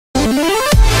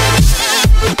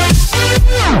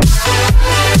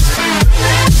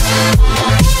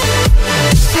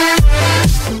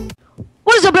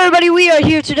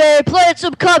right here today playing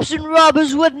some Cops and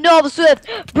Robbers with Nova Swift,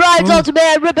 Brian's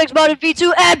Ultimate, Ripx Modded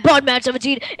V2, and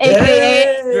Budman17,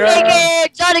 aka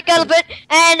Exotic Elephant,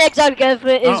 and Exotic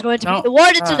Elephant is going to be the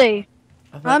warden today.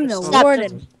 I'm the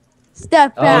warden.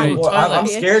 Step back. I'm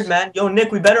scared, man. Yo,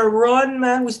 Nick, we better run,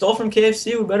 man. We stole from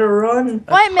KFC. We better run.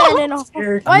 White man in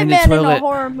a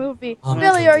horror movie.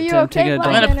 Billy, are you okay? I'm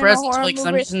gonna press this because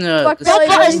I'm just in the.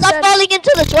 Stop falling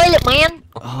into the toilet, man.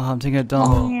 Oh, I'm taking a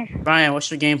dump. Brian, what's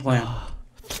your game plan?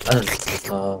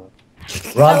 Rob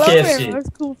KFC. That's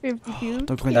cool, 52.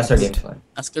 That's our game plan.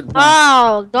 That's good.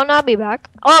 Oh, don't not be back.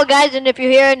 Oh, guys, and if you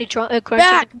hear any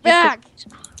back.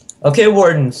 Okay,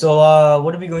 Warden. So,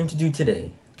 what are we going to do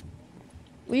today?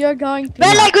 We are going to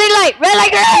red light, green light, red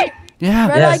light, green light. Yeah.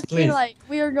 Red light, green light.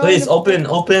 We are going. Please to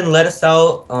open. Let us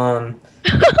out.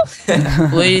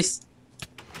 Please.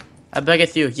 I beg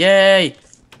of you. Yay.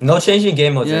 No changing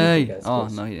game modes. Yay. Guys, oh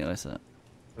no, he didn't listen.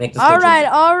 Make this all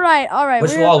right.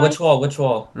 Which wall? Which wall? Which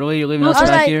wall? Really, you leaving us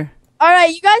back here? All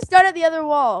right, you guys started the other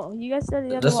wall.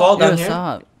 This wall down here.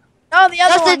 Stop. Oh, the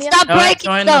other one. Stop breaking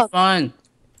Join stuff. the fun.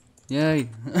 Yay.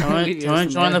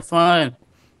 Join the fun.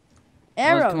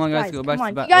 Arrows. Come on, guys, go back to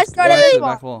the back. You guys started the that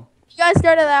back wall. You guys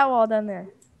started that wall down there.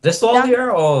 This wall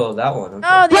here? Oh, that one. Okay.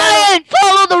 Oh, Brian,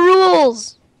 follow the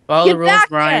rules. Follow the rules, back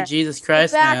Brian. there. Jesus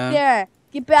Christ, Get back man. there.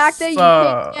 Get back there, you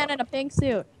pink man in a pink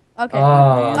suit. Okay.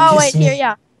 Oh, wait, here,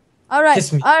 yeah. All right.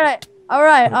 Kiss me. All right.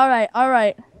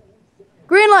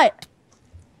 Green light.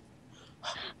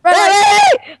 Red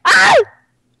light. Ah!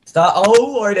 Stop.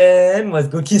 Oh, Warden. Let's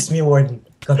go kiss me, Warden.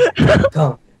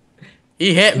 Come.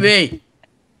 He hit me.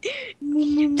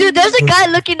 Dude, there's a guy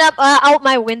looking up out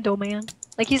my window, man.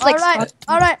 Like he's like.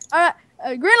 All right.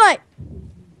 Green light.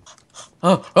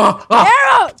 Oh.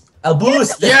 Arrow. A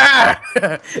boost. Yeah.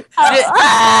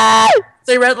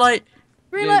 Say red light.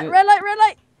 Green light. Red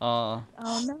light. Oh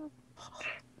no.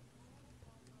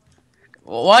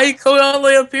 Why are you coming all the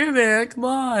way up here, man? Come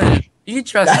on. You can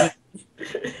trust me.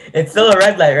 It's still a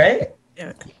red light, right?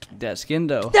 Yeah. that skin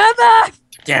though. Step back.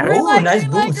 Damn. Ooh, nice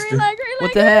boost. Green light.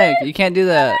 What the heck? You can't do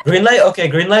that. Green light? Okay,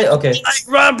 green light? Okay.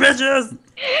 Run, bitches.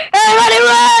 Everybody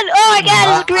run! Oh my God,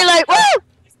 it's a green light.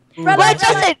 Woo! Red light.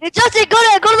 Justin, go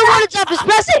to the warden's office.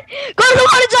 Press it. Go to the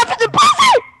warden's office and press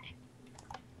it.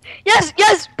 Yes,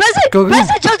 press it. Go. Press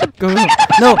it, Justin.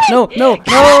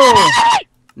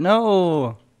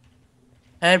 No.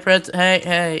 Hey, Prince.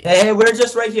 Hey. Hey, we're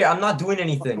just right here. I'm not doing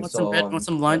anything. Want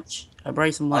some lunch? I brought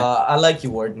you some lunch. I like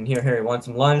you, Warden. Here. Want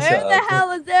some lunch? Where the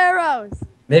hell is arrows?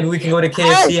 Maybe we can go to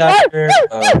KFC after.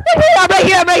 I'm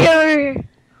right here.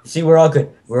 See, we're all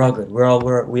good. We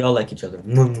all like each other.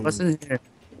 What's in here?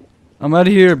 I'm out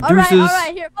of here. Deuces. All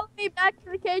right. Here, follow me back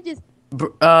to the cages.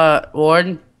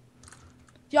 Warden.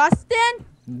 Justin.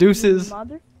 Deuces.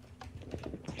 Mother.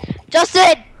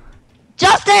 Justin.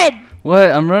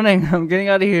 What? I'm running. I'm getting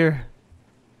out of here.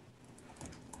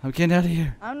 I'm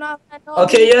not.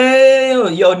 Okay,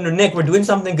 yo, Nick, we're doing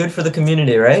something good for the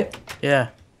community, right? Yeah.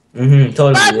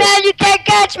 Totally. Run, man, you can't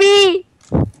catch me.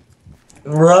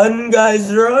 Run,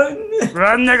 guys, run!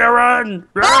 Run, nigga, run!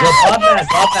 Yo, Bob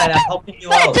man, I'm helping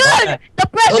you out. Dude, the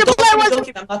pressure play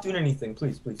wasn't. I'm not doing anything,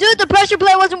 please. Dude, the pressure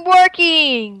play wasn't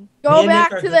working. Go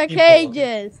back to the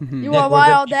cages. You are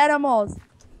wild animals.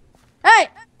 Hey!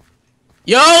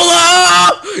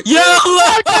 YOLO!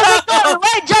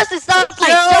 Wait, Justin, stop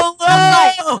flying.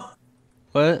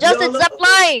 What? Justin, stop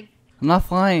flying. I'm not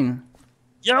flying.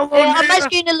 YOLO! Hey, on my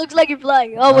screen, it looks like you're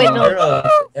flying. Oh wait, no.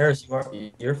 Eris,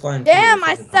 you're flying. Damn,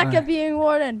 I suck at being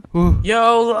warden.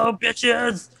 YOLO,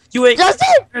 bitches! You ain't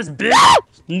Justin! bitch!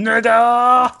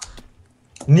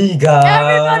 Nigga!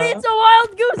 Everybody, it's a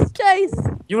wild goose chase.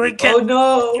 You ain't getting.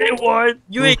 Oh no! Hey, Warden,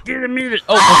 you ain't getting me.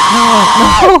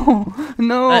 Oh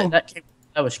No.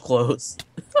 that was close.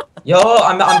 Yo,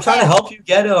 I'm trying to help you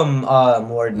get him,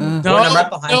 Warden. No, I'm right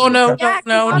behind you. no.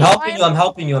 I'm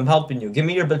helping you. Give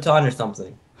me your baton or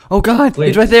something. Oh God!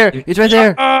 Please. It's right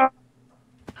there. Where?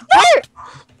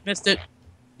 Missed it.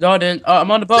 No, I didn't.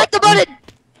 I'm on the boat. Click the button.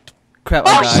 Crap! I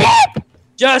Oh died. shit!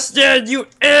 Justin, you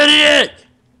idiot!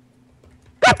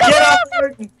 Get up,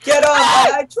 Warden! Get up!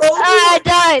 I trolled you! I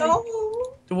died. No.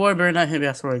 The war better not hit me,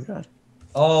 I swear to God.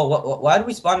 Oh, why did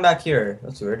we spawn back here?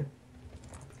 That's weird.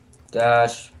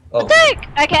 Dash. Oh.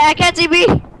 I can't see me.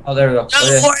 Oh, there we go.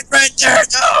 No, Warden right there,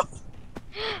 no!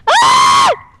 Ah!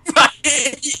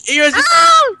 He was just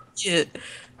Ow! shit.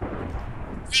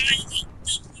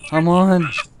 Come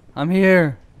on. I'm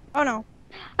here. Oh no.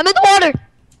 I'm in the water.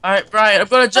 Alright, Brian, I'm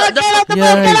gonna jump. Get out the boat.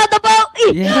 Yay. Get out the boat.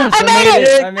 Yes, I made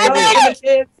it. I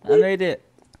made it.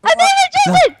 I made it,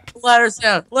 Justin. Ladders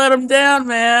down. Let him down,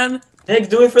 man. Nick,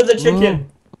 do it for the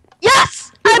chicken.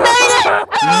 Yes, I made it.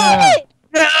 I made it.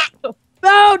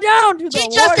 Bow down to the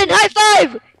Justin, warden. high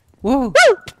five! Whoa.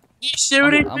 Woo! You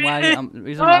shooting I'm me? lagging. I'm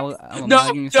No,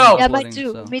 lagging. no. Yeah, me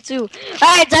too. Me too.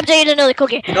 Alright, time to eat another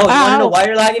cookie. No, you wanna know why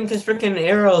you're lagging? Because freaking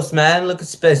arrows, man. Look,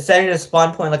 it's setting the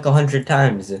spawn point like 100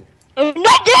 times. Not did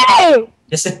it!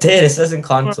 Yes, it did. It says in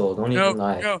console. Don't even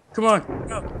lie. No, come on.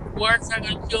 No. Warden's not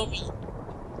gonna kill me.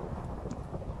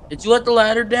 Did you let the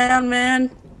ladder down, man?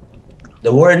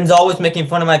 The warden's always making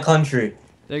fun of my country.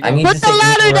 There you I go. need Put to the say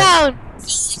ladder down!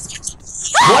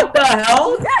 What the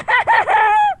hell?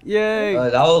 Yay.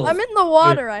 That was. I'm in the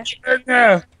water.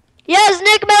 Yes,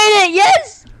 Nick made it!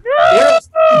 Yes! Arrows,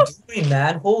 what are you doing,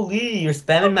 man? Holy, you're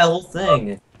spamming my whole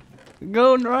thing.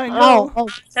 Go, Ryan, go. Oh,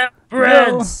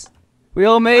 Breads. We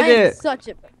all made I am it. such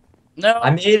a. No.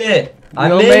 I made it. We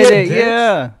I all made made it. it. Bitch.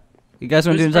 Yeah. You guys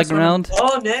want to do Who's the the second first round?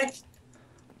 Oh, Nick.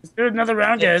 Let's do another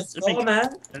round, guys. Let's go, man.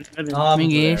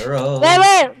 Mingy.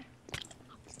 wait.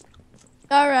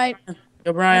 All right.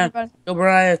 Go, Brian. Everybody. Go,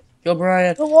 Brian. Go,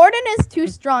 Brian. The warden is too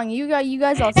strong. You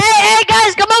guys all. Hey,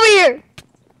 guys, come over here!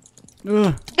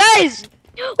 Ugh. Guys!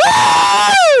 Woo!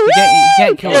 You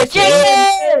can't kill us.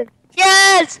 Yeah!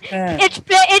 Yes! Yeah.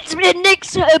 It's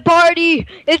Nick's party!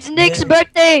 It's Nick's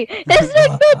birthday! It's Nick's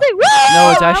birthday! Woo!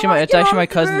 No, it's I actually want my your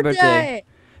cousin's birthday.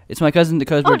 It's my cousin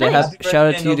Dakota's Oh, birthday. nice. Shout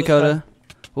out Happy to you, birthday, Nova Dakota.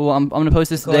 Well, I'm gonna post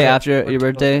this today Dakota. after your North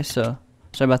birthday, Dakota. so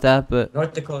sorry about that, but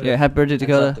North Dakota. yeah, happy birthday,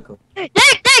 Dakota. Nick,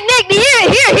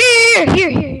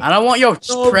 here! I don't want your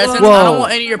No, presents. Whoa. I don't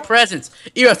want any of your presents.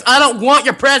 Yes, I don't want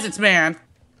your presents, man.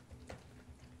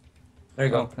 There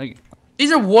you Oh, go. thank you.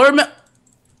 These are watermelon.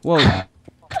 Whoa.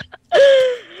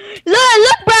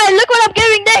 Look, Brian, look what I'm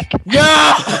giving Nick! No!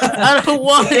 I don't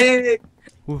want it.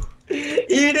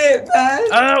 Eat it,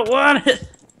 man. I don't want it.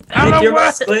 I Nick, don't you're my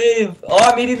want it. slave. Oh,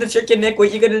 I'm eating the chicken, Nick.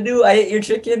 What you gonna do? I ate your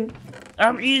chicken.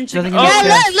 I'm eating chicken. Nothing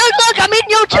Yeah, Okay. look, I'm eating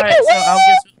your chicken! Alright,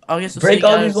 so I'll guess we'll Break see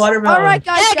all you these guys. watermelons. All right,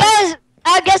 guys. Hey, guys,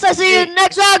 I guess I'll see you in the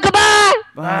next round. Goodbye!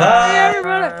 Bye.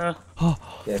 everybody.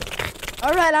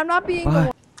 All right, I'm not being the Bye.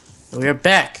 one. We're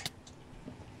back.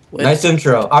 With- Nice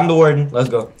intro. I'm the warden. Let's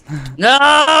go. No,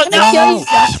 Kill no. you.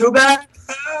 Too bad.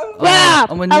 Yeah,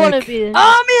 I'm with I want to Nick. be this.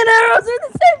 Oh, me and Arrows are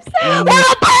the same Mm.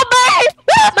 size. Help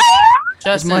me!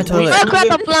 Justin, my toilet. Oh crap,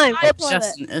 I'm flying. My toilet.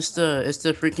 Justin, it's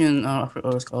the freaking I forgot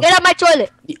what it's called. Get out my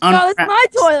toilet. The No, it's my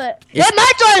toilet. It's Get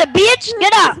my toilet, bitch!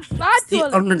 Get out! It's my the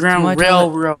toilet. Underground My toilet.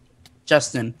 Railroad.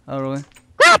 Justin. Oh, really?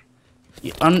 Crap!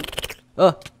 The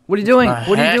What are you doing? The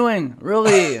What are you heck? doing?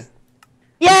 Really?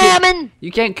 Yeah, man.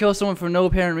 You can't kill someone for no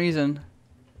apparent reason.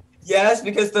 Yes,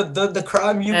 because the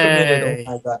crime you Hey. committed.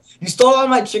 Oh my god. You stole all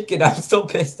my chicken. I'm so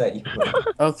pissed at you. Bro.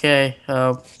 Okay,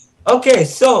 Okay,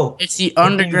 so. it's the What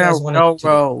do you guys Underground wanna do?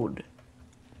 Railroad.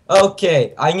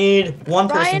 Okay, I need one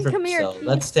person Ryan, from come here, cell. please.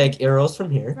 Let's take arrows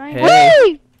from here. Ryan, Hey.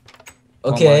 Whee!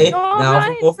 Okay, Oh, now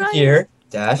Ryan, over Ryan. here.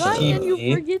 Dash Ryan, you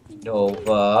TV. forget me.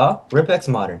 Nova. Rip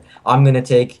Modern. I'm gonna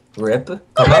take Rip.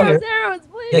 Come out here. Arrows,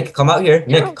 please. Nick, come out here.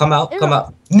 Nick, come out. Come Arrows.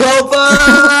 out.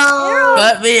 Nova!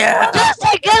 Let me out.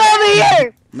 Justin, get over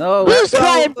here! No. Boost,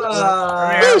 Brian!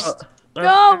 Nova! Boost!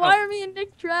 No, why are me and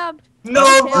Nick trapped?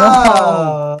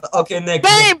 Nova! Okay, Nick.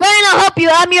 Brian, I'll help you.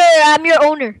 I'm your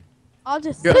owner. I'll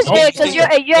just. You're- Boost Oh, me, Nick, because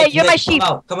Nick, you're my Nick, sheep.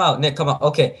 Come out, Nick, come out.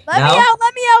 Okay, Let now.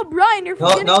 me out, Brian. You're No,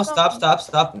 forgetting no, something.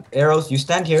 stop. Arrows, you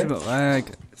stand here. Lag.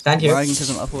 Stand here. Lagging because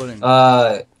I'm uploading.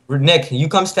 Nick, you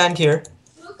come stand here.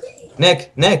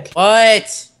 Nick,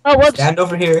 What? Oh, whoops. stand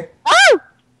over here. Oh!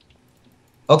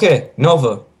 Okay,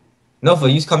 Nova,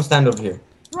 you come stand over here.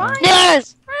 Brian.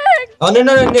 Yes! Frick. Oh no,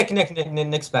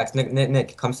 Nick's back.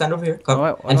 Nick, come stand over here. Come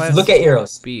Why do I and have look at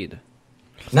arrows. Speed.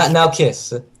 Not now,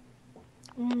 kiss.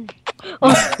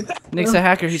 Oh, Nick's a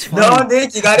hacker. He's fine. No,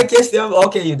 Nick, you gotta kiss them.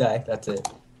 Okay, you die. That's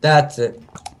it.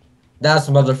 That's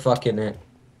motherfucking it.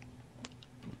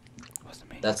 Wasn't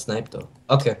me. That's snipe though.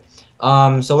 Okay.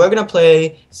 So we're gonna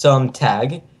play some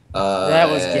tag. That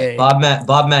was gay.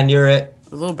 Bobman, you're it.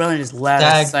 The little brother just laughed.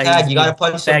 Tag, at sight. tag, He's you gotta being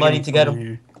punch somebody faggot to get him.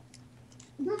 here.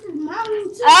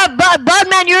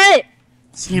 Budman, you're it.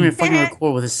 See him in fucking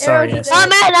record with his sorry ass. I'm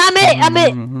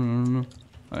it.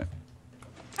 Alright.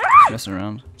 Messing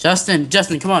around. Justin,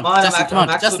 come on. Come on, Justin, I'm come on.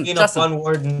 actually Justin, being Justin. a fun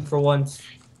warden for once.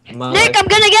 in my Nick, life. I'm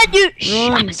gonna get you. Shh,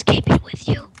 Run. I'm escaping with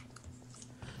you.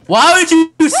 Why would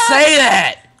you say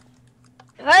that?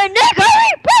 Hey, Nick,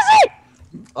 hurry! Press it!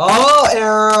 Oh,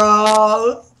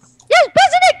 arrows! Yes,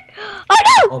 press it, Nick! Oh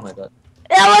no! Oh my god.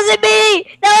 That wasn't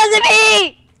me! That wasn't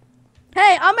me!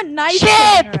 Hey, I'm a nice Chip.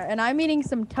 singer, and I'm eating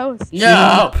some toast.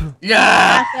 No. No.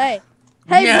 Cafe.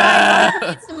 Hey, Yeah. Brian,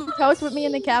 wanna eat some toast with me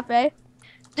in the cafe?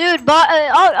 Dude,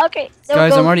 oh, okay. There we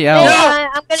Guys, go. I'm already out. Hey,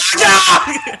 I'm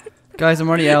gonna. Guys, I'm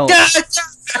already out.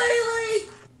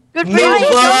 Good for you.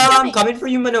 Nova, I'm coming for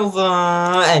you,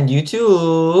 Manova, and you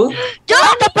too. Dude,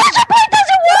 the pressure plate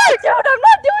doesn't work. Dude, I'm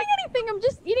not doing anything. I'm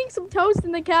just eating some toast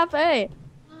in the cafe.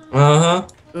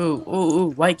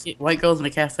 Ooh, white girls in a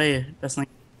cafe. That's like.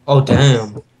 Oh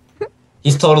damn.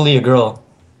 He's totally a girl.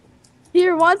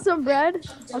 Here, want some bread?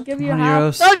 I'll give you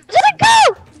half. No, just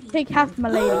go. Take half, my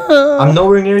lady. I'm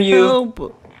nowhere near you.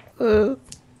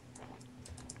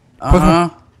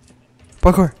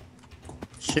 Parkour.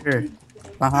 Sure.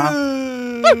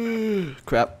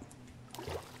 Crap.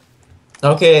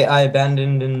 Okay, I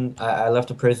abandoned and I left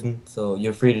the prison, so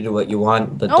you're free to do what you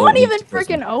want. But No one even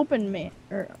freaking opened me.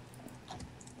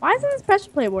 Why isn't this pressure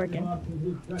plate working?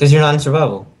 Because you're not in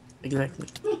survival. Exactly.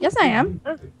 Yes, I am.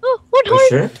 Oh, one Are you heart.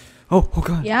 sure? Oh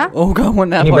god. Yeah? Oh god, one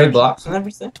Can nap you break heart. blocks and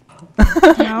everything?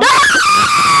 No.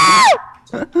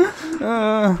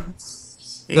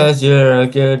 Because you're a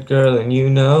good girl and you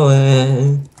know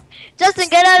it. Justin,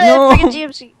 get out of No. the freaking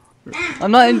GMC.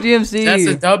 I'm not in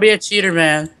GMC. Don't be a cheater,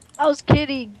 man. I was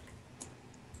kidding.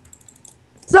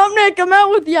 Sup, Nick? I'm out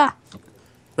with ya.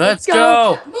 Let's go.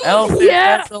 go. Elephant,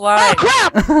 Yeah. that's the line.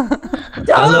 Crap!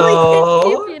 Totally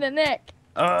keep you to Nick.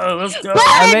 Let's go.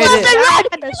 I made it.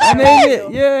 it. I made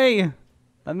it. Yay.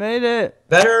 I made it.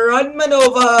 Better run,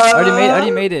 Manova! I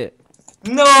already made it.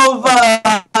 Nova!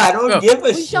 I don't Go. give a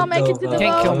shit. We shall make it to Nova. the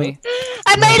Can't kill me.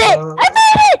 I made it! I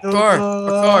made it!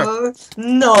 Nova!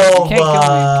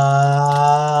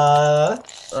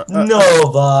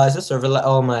 Nova! Is this server lag?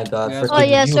 Oh my god. Yeah. freaking Oh,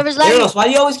 yeah, you. server's lagging. Eros, why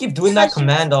do you always keep doing that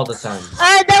command all the time?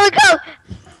 Alright, there we go.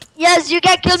 Yes, you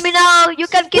can kill me now. You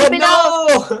can kill me now.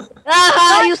 No!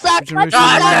 Aha, you suck. Generation You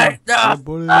suck.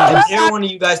 No. I dare one of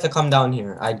you guys to come down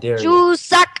here. I dare you. You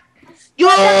suck. You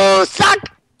suck.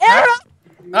 Arrow.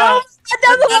 No. Let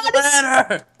down the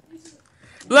ladder.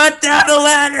 Let down the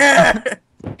ladder.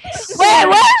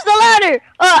 Where's the ladder?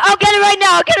 I'll get it right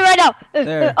now. I'll get it right now.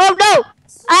 There. Oh no.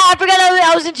 I forgot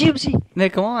I was in GMC.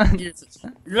 Nick, come on.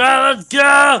 Let's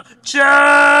go. Cha!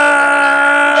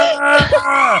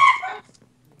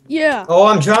 Yeah. Oh,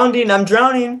 I'm drowning. I'm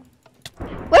drowning.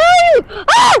 Where are you?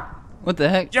 Oh! What the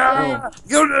heck? Yeah.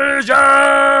 You loser.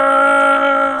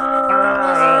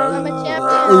 I'm a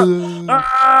champion.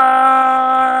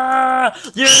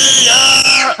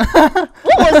 Yeah.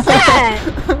 What was that?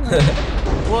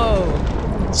 Whoa.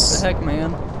 What the heck,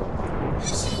 man?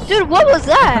 Dude, what was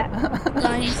that?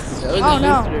 Nice. That was Oh a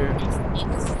no.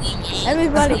 booster.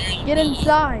 Everybody, get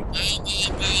inside.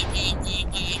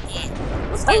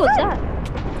 What was that?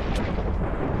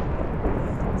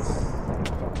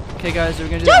 Okay, guys, we're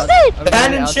gonna do Justin!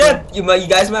 Abandoned ship. You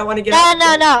guys might want to get No.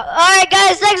 out. Alright,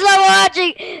 guys, thanks for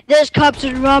watching. There's Cops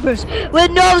and Robbers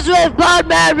with No Swift,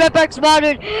 Podman, Ripex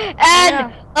Modern,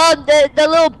 and the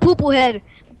little poo-poo head.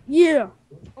 Yeah.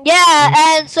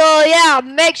 Yeah, and so yeah,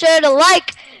 make sure to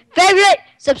like, favorite,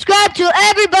 subscribe to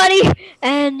everybody,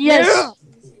 and yes,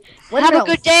 have a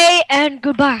good day and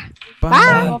goodbye.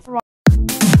 Bye. Bye.